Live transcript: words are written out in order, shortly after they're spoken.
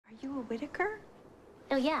you a Whitaker?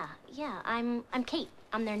 Oh, yeah. I'm Kate.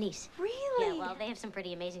 I'm their niece. Really? Yeah, well, they have some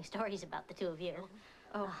pretty amazing stories about the two of you.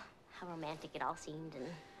 Oh. How romantic it all seemed and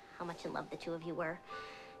how much in love the two of you were.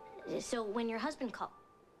 So when your husband called...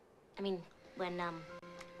 when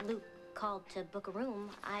Luke called to book a room,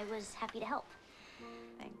 I was happy to help.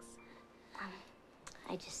 Thanks.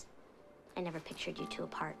 I never pictured you two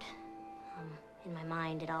apart. In my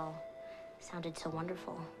mind, it all sounded so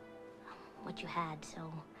wonderful. What you had,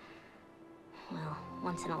 so, well,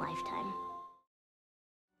 once in a lifetime.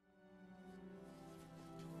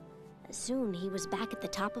 Soon, he was back at the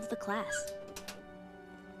top of the class.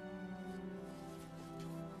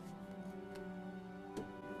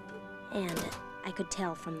 And I could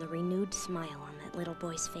tell from the renewed smile on that little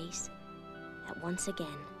boy's face that once again,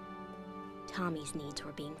 Tommy's needs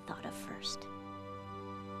were being thought of first.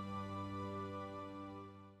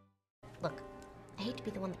 Look, I hate to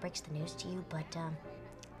be the one that breaks the news to you, but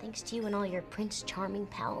thanks to you and all your Prince Charming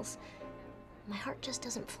pals, my heart just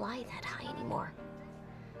doesn't fly that high anymore.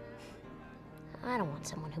 I don't want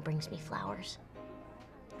someone who brings me flowers.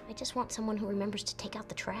 I just want someone who remembers to take out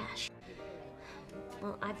the trash.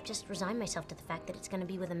 Well, I've just resigned myself to the fact that it's gonna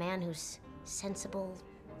be with a man who's sensible,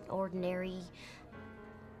 ordinary,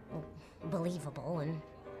 believable, and,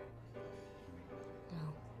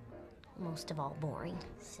 well, most of all boring.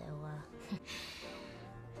 So,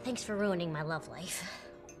 thanks for ruining my love life,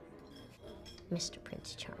 Mr.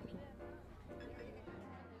 Prince Charming.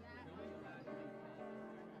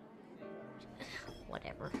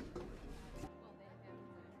 Whatever.